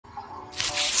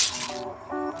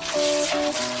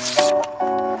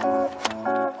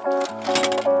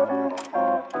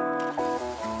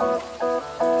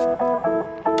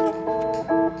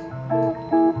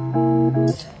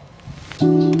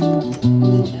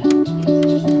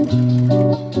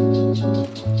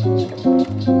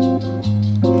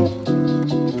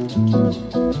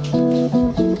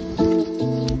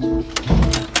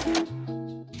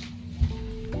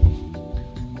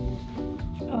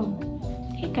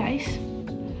guys,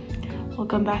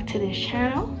 welcome back to this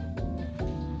channel.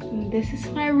 And this is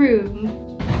my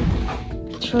room.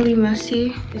 It's really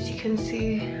messy, as you can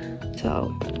see.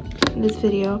 So in this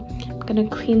video, I'm gonna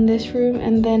clean this room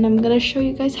and then I'm gonna show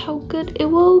you guys how good it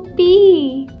will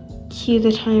be. Cue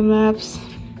the time lapse.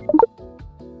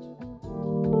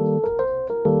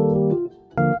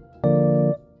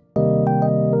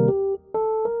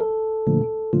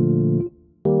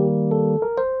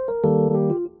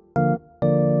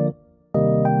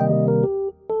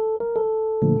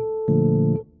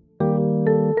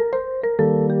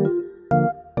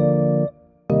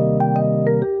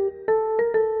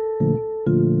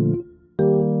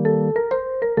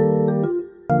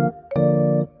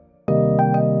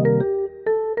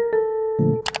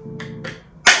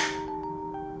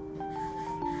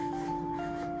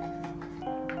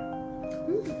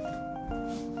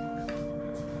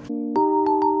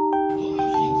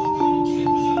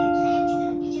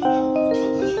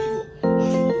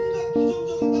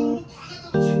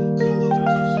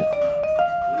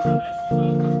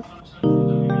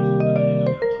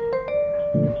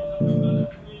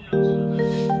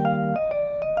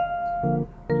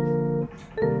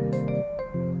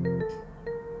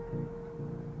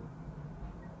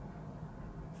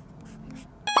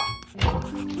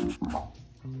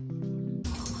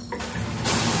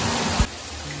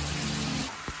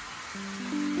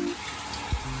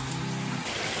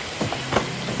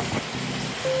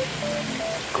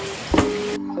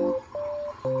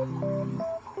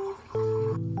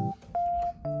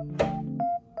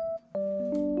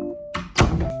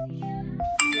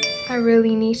 I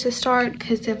really need to start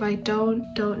because if I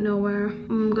don't know where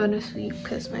I'm gonna sleep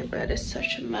because my bed is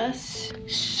such a mess.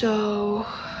 So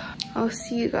I'll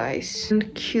see you guys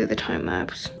and cue the time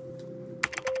lapse.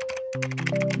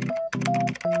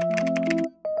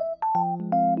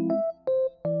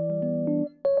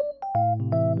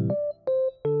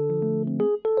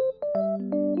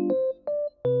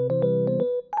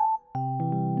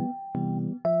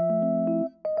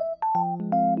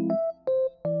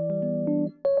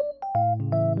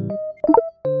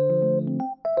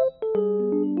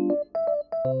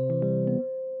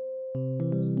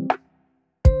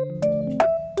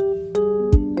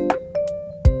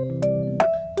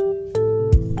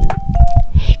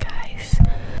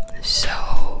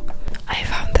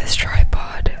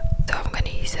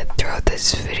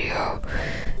 This video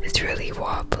is really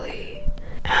wobbly,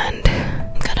 and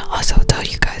I'm gonna also tell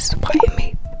you guys why I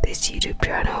made this YouTube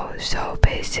channel. So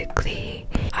basically,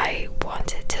 I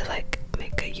wanted to like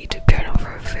make a YouTube channel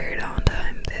for a very long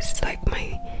time. This is like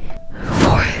my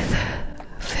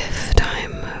fifth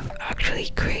time of actually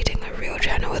creating a real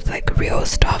channel with like real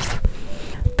stuff.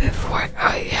 Before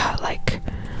I had like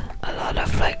a lot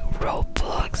of like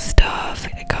Roblox stuff.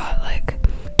 I got like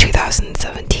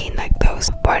 2017, like those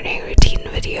morning routine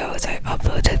videos. I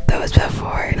uploaded those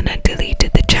before and I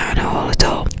deleted the channel,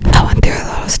 so I went through a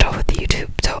lot of stuff with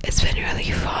YouTube. So it's been really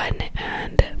fun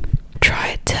and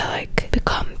tried to like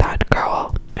become that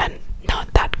girl, and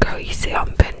not that girl you see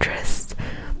on Pinterest,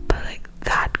 but like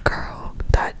that girl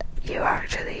that you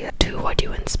actually do what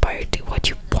you inspire, do what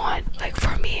you want. Like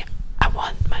for me, I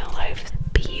want my life to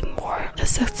be more a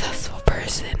successful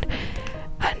person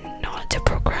and not to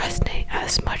procrastinate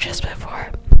as much as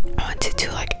before. I want to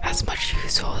do like as much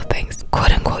useful things,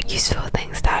 quote unquote useful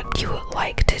things that you would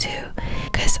like to do,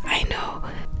 because I know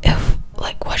if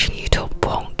like watching YouTube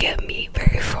won't get me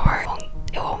very far,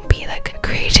 it won't be like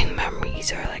creating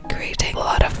memories or like creating a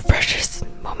lot of precious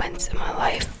moments in my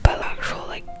life, but actual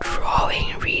like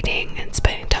drawing, reading, and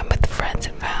spending time with friends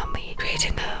and family,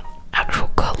 creating a actual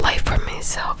good life for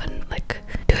myself and like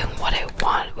doing what I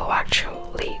want will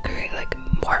actually create like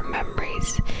more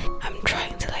memories. I'm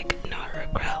trying to like not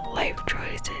regret life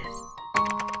choices.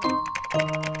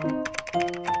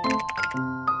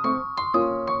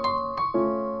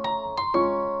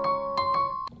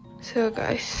 So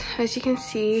guys, as you can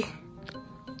see,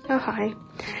 oh hi,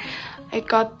 I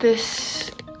got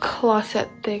this closet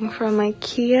thing from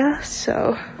IKEA.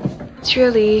 So it's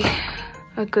really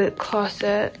a good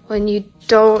closet when you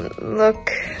don't look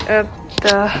at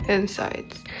the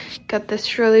insides. Got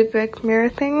this really big mirror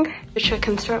thing, which I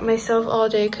can stare at myself all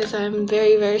day because I'm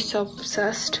very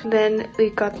self-obsessed. Then we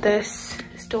got this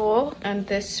stool and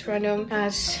this random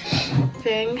ass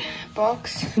thing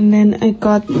box, and then I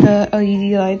got the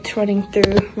LED lights running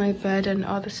through my bed and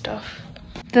all the stuff.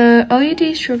 The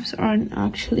LED strips aren't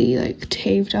actually like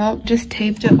taped up, just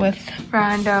taped it with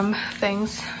random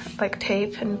things like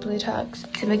tape and blue tacks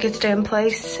to make it stay in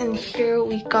place. And here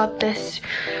we got this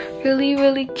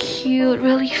really cute,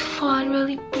 really fun,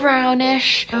 really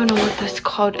brownish, I don't know what that's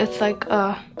called. It's like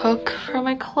a hook for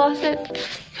my closet.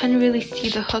 Can't really see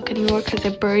the hook anymore because I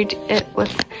buried it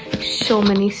with so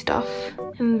many stuff.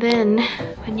 And then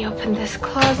when you open this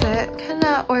closet, kind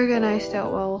of organized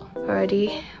out well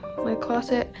already. My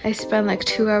closet, I spent like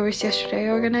 2 hours yesterday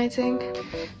organizing,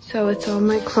 so it's all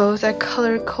my clothes. I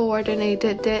color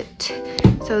coordinated it,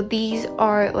 so these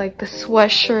are like the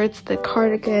sweatshirts, the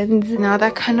cardigans, and all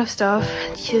that kind of stuff.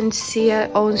 You can see I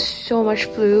own so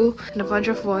much blue and a bunch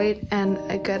of white, and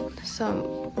I got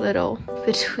some little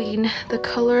between the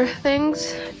color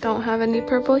things. Don't have any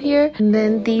purple here. And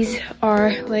then these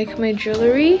are like my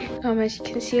jewelry. As you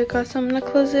can see, I got some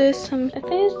necklaces, some, I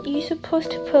think you're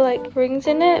supposed to put like rings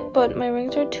in it, but my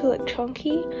rings are too like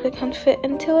chunky, they can't fit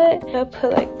into it. I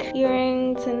put like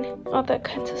earrings and all that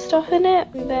kinds of stuff in it.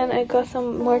 And then I got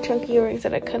some more chunky earrings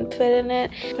that I couldn't fit in it,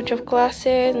 a bunch of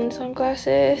glasses and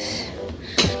sunglasses,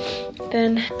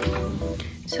 then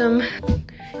some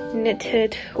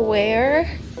knitted wear.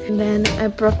 And then I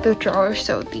broke the drawer,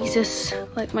 so these is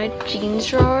like my jeans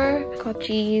drawer. Got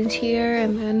jeans here,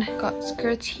 and then got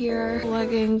skirts here,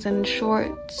 leggings and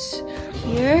shorts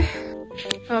here.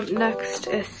 Next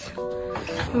is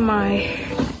my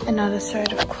another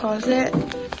side of closet.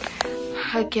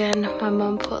 Again, my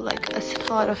mom put like a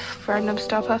lot of random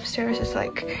stuff upstairs. It's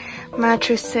like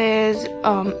mattresses,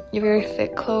 very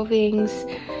thick clothings,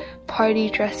 party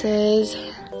dresses.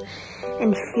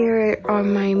 And here are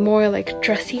my more like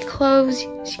dressy clothes.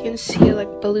 As you can see, like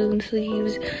balloon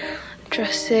sleeves,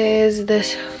 dresses,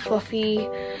 this fluffy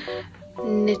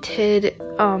knitted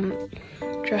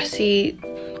dressy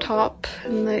top,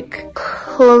 and like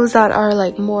clothes that are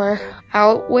like more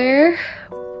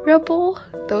outwearable.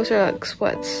 Those are like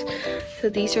sweats. So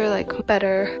these are like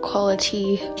better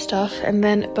quality stuff. And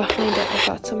then behind it I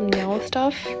got some nail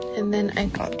stuff. And then I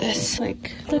got this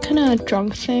like kind of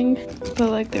drunk thing,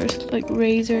 but like there's like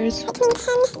razors. Pimple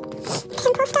stuff.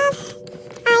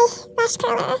 Eye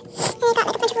mascara. And I got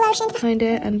like a bunch of lotions behind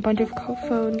it and a bunch of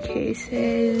phone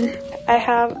cases. I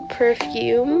have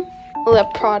perfume,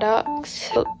 lip products,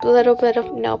 a little bit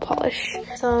of nail polish,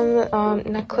 some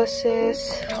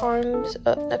necklaces, charms,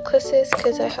 necklaces,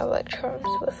 because I have like charms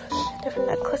with different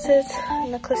necklaces,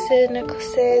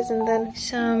 and then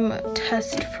some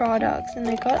test products. And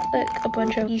I got like a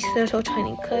bunch of these little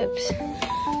tiny clips.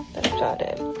 That's about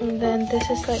it. And then this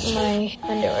is like my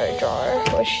underwear drawer,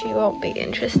 which you won't be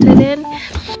interested in.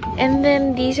 And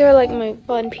then these are like my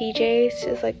fun PJs,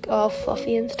 just like all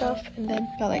fluffy and stuff. And then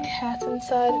got like hats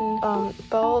inside and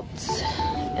belts.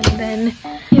 And then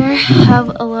here I have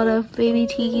a lot of baby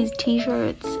tees,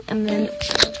 t-shirts. And then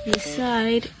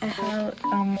beside I have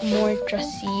more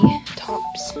dressy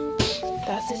tops.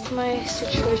 That's just my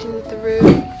situation with the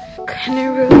room.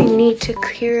 Kinda really need to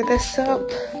clear this up,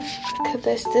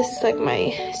 because this is like my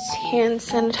hand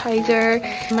sanitizer,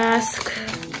 mask,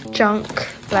 junk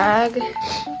bag.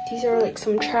 These are like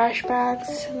some trash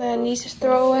bags that I need to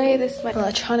throw away. This is my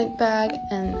electronic bag,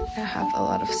 and I have a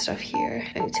lot of stuff here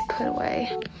I need to put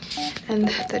away. And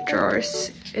the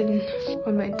drawers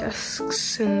on my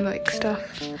desks and like stuff.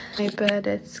 My bed,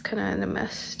 it's kind of in a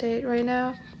mess state right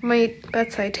now. My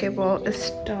bedside table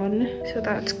is done, so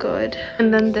that's good.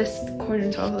 And then this corner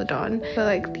is also done. But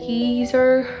like these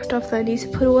are stuff that I need to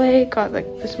put away. Got like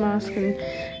this mask and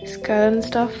scarf and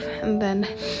stuff. And then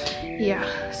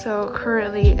yeah, so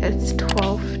currently it's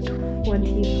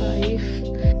 12:25.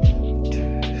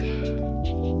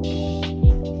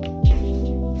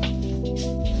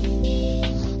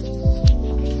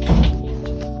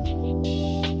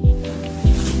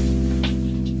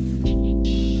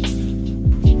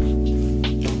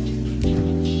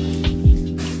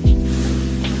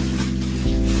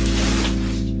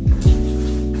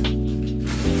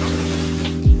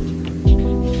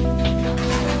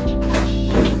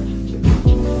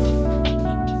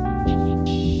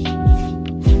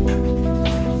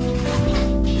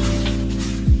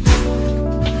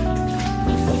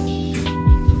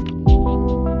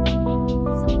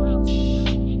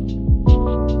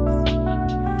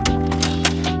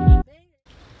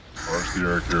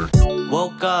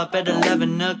 Woke up at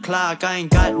 11 o'clock, I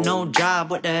ain't got no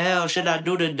job, what the hell should I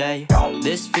do today?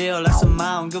 This feel like some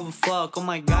I don't give a fuck, oh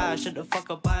my god, shut the fuck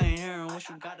up, I ain't hearing what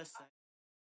you gotta say.